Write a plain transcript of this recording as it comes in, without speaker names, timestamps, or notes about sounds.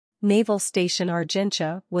Naval Station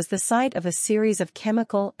Argentia was the site of a series of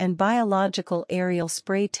chemical and biological aerial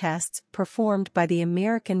spray tests performed by the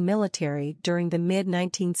American military during the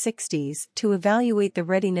mid-1960s to evaluate the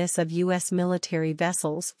readiness of U.S. military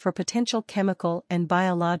vessels for potential chemical and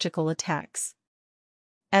biological attacks.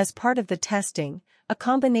 As part of the testing, a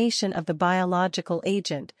combination of the biological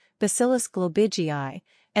agent, Bacillus globigii,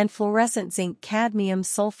 and fluorescent zinc cadmium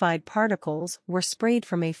sulfide particles were sprayed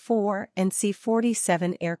from A-4 and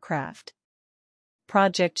C-47 aircraft.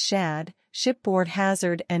 Project SHAD, Shipboard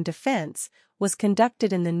Hazard and Defense, was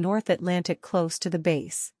conducted in the North Atlantic close to the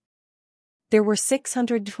base. There were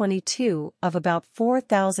 622 of about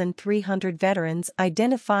 4,300 veterans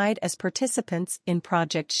identified as participants in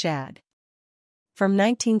Project SHAD. From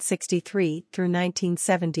 1963 through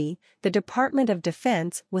 1970, the Department of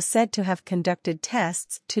Defense was said to have conducted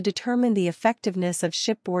tests to determine the effectiveness of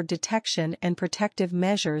shipboard detection and protective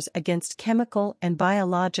measures against chemical and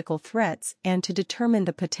biological threats and to determine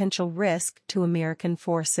the potential risk to American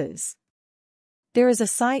forces. There is a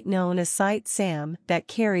site known as Site SAM that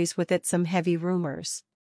carries with it some heavy rumors.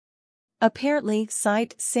 Apparently,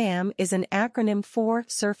 Site SAM is an acronym for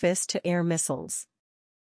Surface-to-Air Missiles.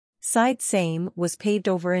 Site SAM was paved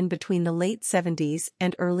over in between the late 70s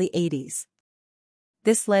and early 80s.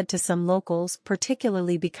 This led to some locals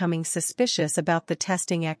particularly becoming suspicious about the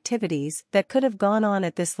testing activities that could have gone on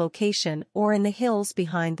at this location or in the hills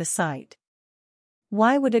behind the site.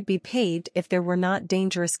 Why would it be paved if there were not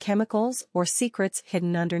dangerous chemicals or secrets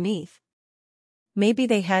hidden underneath? Maybe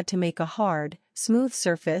they had to make a hard, smooth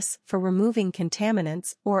surface for removing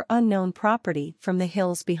contaminants or unknown property from the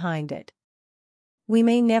hills behind it. We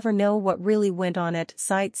may never know what really went on at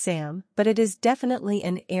Site SAM, but it is definitely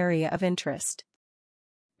an area of interest.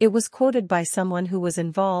 It was quoted by someone who was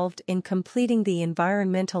involved in completing the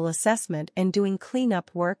environmental assessment and doing cleanup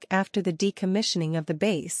work after the decommissioning of the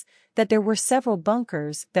base, that there were several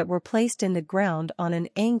bunkers that were placed in the ground on an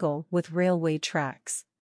angle with railway tracks.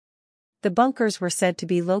 The bunkers were said to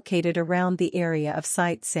be located around the area of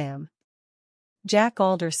Site SAM. Jack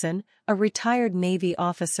Alderson, a retired Navy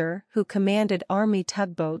officer who commanded Army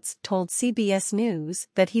tugboats, told CBS News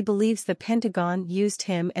that he believes the Pentagon used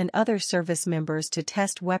him and other service members to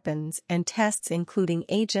test weapons and tests including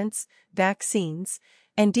agents, vaccines,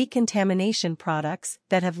 and decontamination products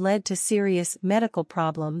that have led to serious medical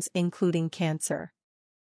problems including cancer.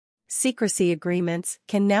 Secrecy agreements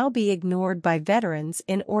can now be ignored by veterans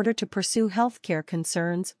in order to pursue healthcare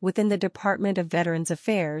concerns within the Department of Veterans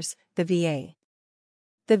Affairs, the VA.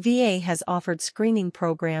 The VA has offered screening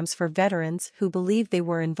programs for veterans who believe they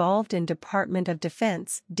were involved in Department of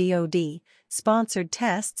Defense (DoD) sponsored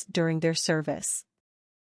tests during their service.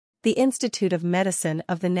 The Institute of Medicine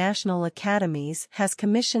of the National Academies has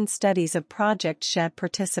commissioned studies of Project SHAD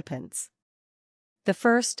participants. The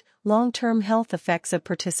first, long-term health effects of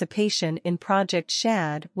participation in Project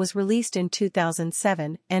SHAD was released in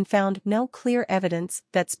 2007 and found no clear evidence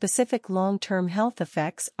that specific long-term health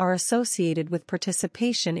effects are associated with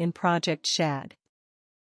participation in Project SHAD.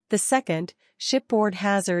 The second, Shipboard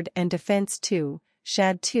Hazard and Defense 2,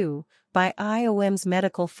 SHAD-2, by IOM's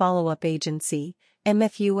Medical Follow-up Agency,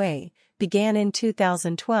 MFUA, began in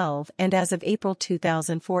 2012 and as of April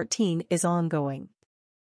 2014 is ongoing.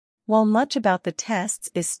 While much about the tests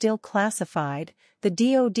is still classified, the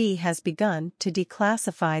DoD has begun to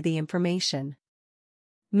declassify the information.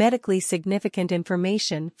 Medically significant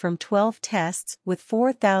information from 12 tests with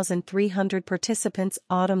 4,300 participants: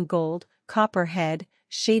 Autumn Gold, Copperhead,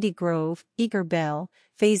 Shady Grove, Eager Bell,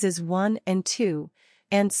 Phases 1 and 2,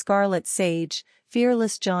 and Scarlet Sage,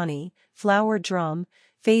 Fearless Johnny, Flower Drum,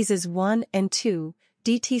 Phases 1 and 2,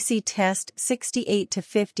 DTC Test 68 to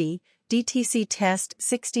 50, DTC Test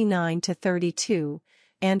 69 to 32,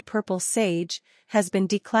 and Purple Sage, has been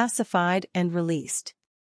declassified and released.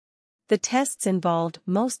 The tests involved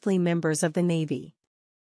mostly members of the Navy.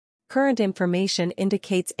 Current information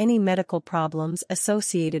indicates any medical problems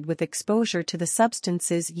associated with exposure to the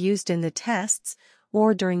substances used in the tests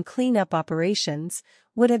or during cleanup operations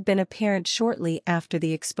would have been apparent shortly after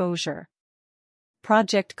the exposure.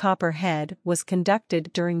 Project Copperhead was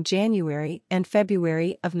conducted during January and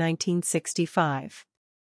February of 1965.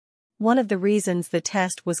 One of the reasons the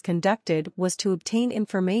test was conducted was to obtain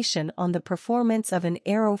information on the performance of an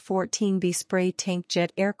Aero 14B spray tank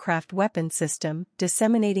jet aircraft weapon system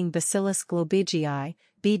disseminating Bacillus globigii,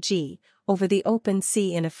 BG, over the open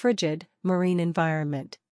sea in a frigid, marine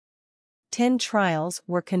environment. 10 trials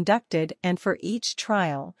were conducted and for each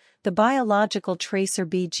trial, the biological tracer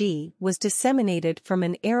BG was disseminated from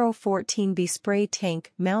an Aero 14B spray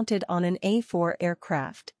tank mounted on an A-4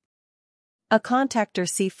 aircraft. A Contactor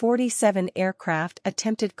C-47 aircraft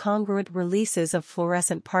attempted congruent releases of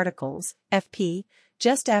fluorescent particles, FP,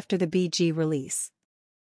 just after the BG release.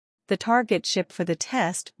 The target ship for the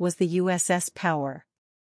test was the USS Power.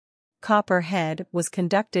 Copperhead was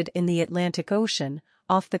conducted in the Atlantic Ocean,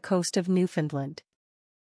 off the coast of Newfoundland.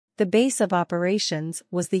 The base of operations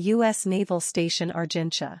was the U.S. Naval Station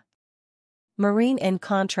Argentia. Marine and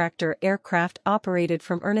contractor aircraft operated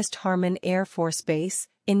from Ernest Harmon Air Force Base,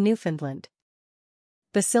 in Newfoundland.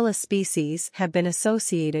 Bacillus species have been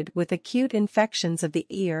associated with acute infections of the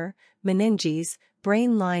ear, meninges,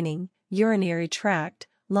 brain lining, urinary tract,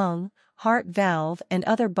 lung, heart valve and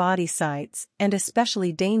other body sites, and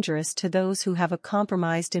especially dangerous to those who have a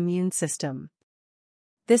compromised immune system.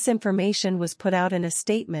 This information was put out in a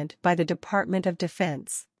statement by the Department of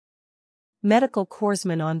Defense. Medical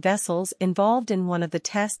corpsmen on vessels involved in one of the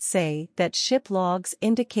tests say that ship logs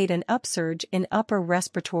indicate an upsurge in upper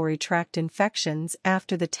respiratory tract infections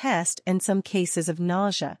after the test and some cases of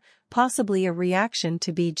nausea, possibly a reaction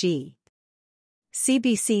to BG.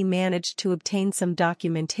 CBC managed to obtain some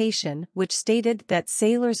documentation which stated that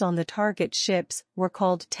sailors on the target ships were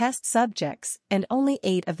called test subjects and only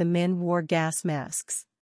 8 of the men wore gas masks.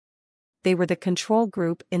 They were the control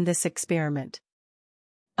group in this experiment.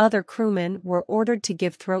 Other crewmen were ordered to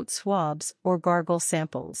give throat swabs or gargle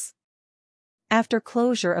samples. After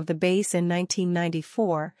closure of the base in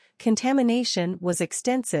 1994, contamination was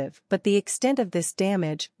extensive, but the extent of this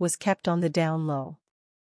damage was kept on the down low.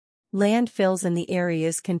 Landfills in the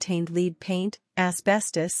areas contained lead paint,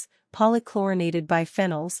 asbestos, polychlorinated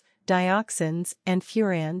biphenyls, dioxins and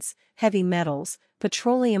furans, heavy metals,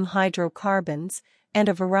 petroleum hydrocarbons, and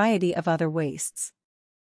a variety of other wastes.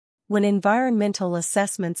 When environmental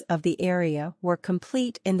assessments of the area were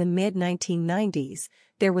complete in the mid-1990s,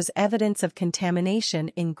 there was evidence of contamination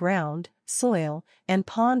in ground, soil, and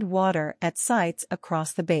pond water at sites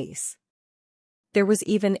across the base. There was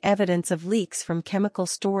even evidence of leaks from chemical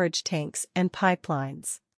storage tanks and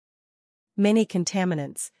pipelines. Many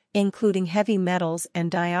contaminants, including heavy metals and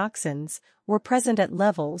dioxins, were present at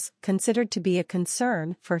levels considered to be a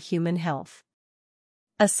concern for human health.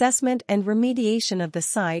 Assessment and remediation of the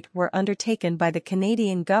site were undertaken by the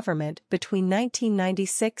Canadian government between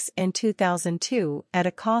 1996 and 2002 at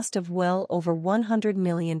a cost of well over $100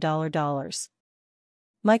 million.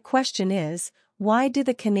 My question is, why do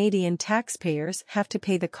the Canadian taxpayers have to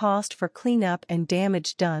pay the cost for cleanup and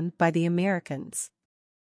damage done by the Americans?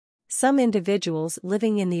 Some individuals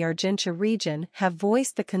living in the Argentia region have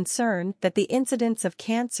voiced the concern that the incidence of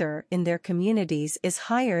cancer in their communities is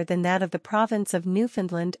higher than that of the province of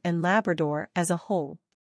Newfoundland and Labrador as a whole.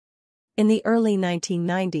 In the early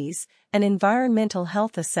 1990s, an environmental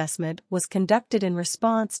health assessment was conducted in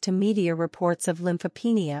response to media reports of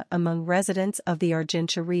lymphopenia among residents of the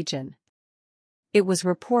Argentia region. It was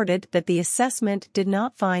reported that the assessment did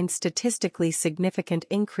not find statistically significant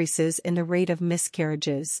increases in the rate of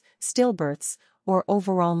miscarriages, stillbirths, or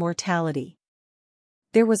overall mortality.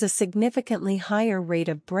 There was a significantly higher rate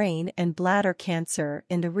of brain and bladder cancer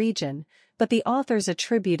in the region, but the authors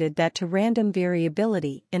attributed that to random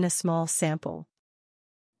variability in a small sample.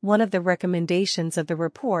 One of the recommendations of the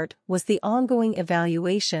report was the ongoing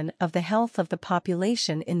evaluation of the health of the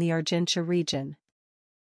population in the Argentia region.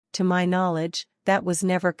 To my knowledge, that was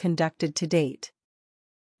never conducted to date.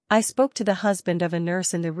 I spoke to the husband of a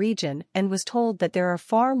nurse in the region and was told that there are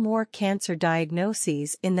far more cancer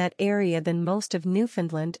diagnoses in that area than most of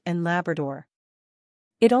Newfoundland and Labrador.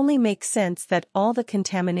 It only makes sense that all the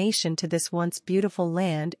contamination to this once beautiful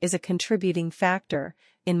land is a contributing factor,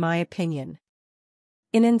 in my opinion.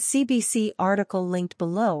 In an CBC article linked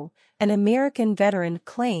below, an American veteran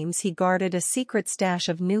claims he guarded a secret stash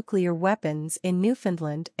of nuclear weapons in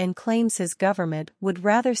Newfoundland and claims his government would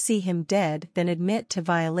rather see him dead than admit to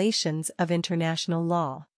violations of international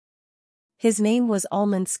law. His name was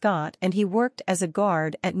Almond Scott and he worked as a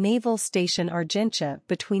guard at Naval Station Argentia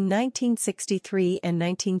between 1963 and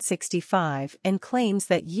 1965 and claims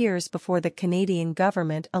that years before the Canadian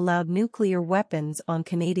government allowed nuclear weapons on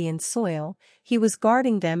Canadian soil, he was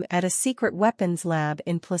guarding them at a secret weapons lab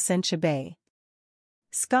in Placentia Bay.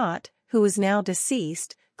 Scott, who is now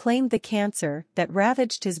deceased, claimed the cancer that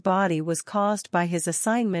ravaged his body was caused by his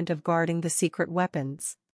assignment of guarding the secret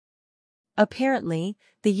weapons. Apparently,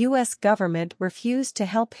 the U.S. government refused to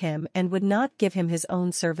help him and would not give him his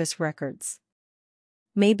own service records.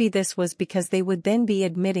 Maybe this was because they would then be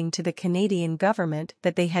admitting to the Canadian government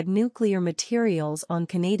that they had nuclear materials on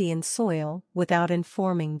Canadian soil without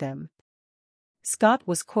informing them. Scott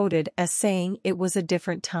was quoted as saying it was a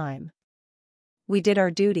different time. We did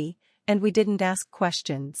our duty, and we didn't ask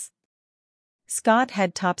questions. Scott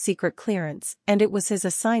had top-secret clearance, and it was his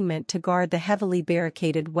assignment to guard the heavily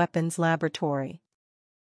barricaded weapons laboratory.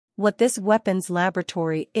 What this weapons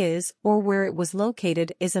laboratory is or where it was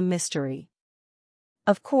located is a mystery.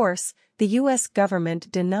 Of course, the U.S. government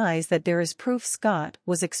denies that there is proof Scott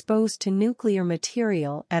was exposed to nuclear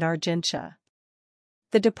material at Argentia.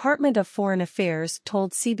 The Department of Foreign Affairs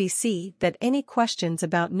told CBC that any questions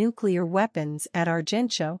about nuclear weapons at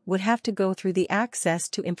Argentia would have to go through the Access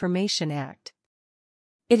to Information Act.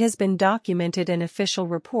 It has been documented in official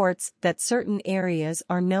reports that certain areas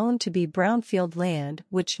are known to be brownfield land,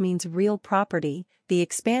 which means real property, the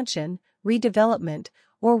expansion, redevelopment,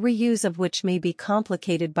 or reuse of which may be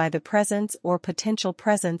complicated by the presence or potential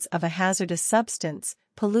presence of a hazardous substance,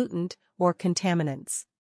 pollutant, or contaminants.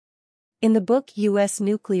 In the book U.S.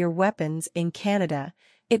 Nuclear Weapons in Canada,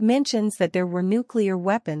 it mentions that there were nuclear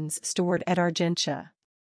weapons stored at Argentia.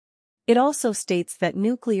 It also states that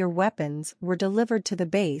nuclear weapons were delivered to the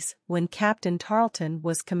base when Captain Tarleton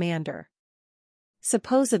was commander.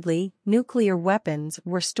 Supposedly, nuclear weapons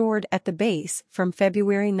were stored at the base from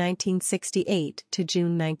February 1968 to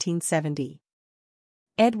June 1970.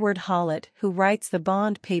 Edward Hallett, who writes the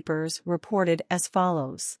Bond Papers, reported as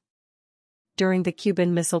follows. During the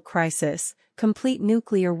Cuban Missile Crisis, complete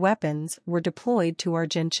nuclear weapons were deployed to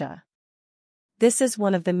Argentia. This is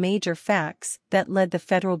one of the major facts that led the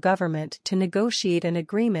federal government to negotiate an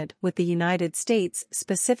agreement with the United States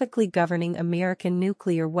specifically governing American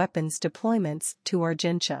nuclear weapons deployments to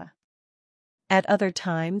Argentia. At other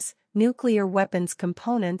times, nuclear weapons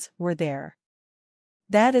components were there.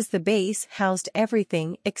 That is, the base housed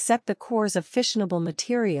everything except the cores of fissionable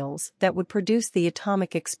materials that would produce the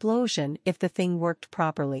atomic explosion if the thing worked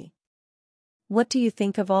properly. What do you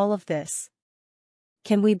think of all of this?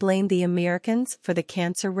 Can we blame the Americans for the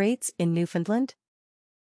cancer rates in Newfoundland?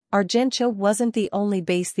 Argentia wasn't the only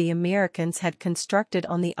base the Americans had constructed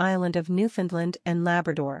on the island of Newfoundland and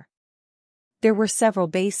Labrador. There were several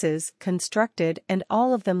bases constructed, and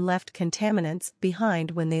all of them left contaminants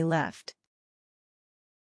behind when they left.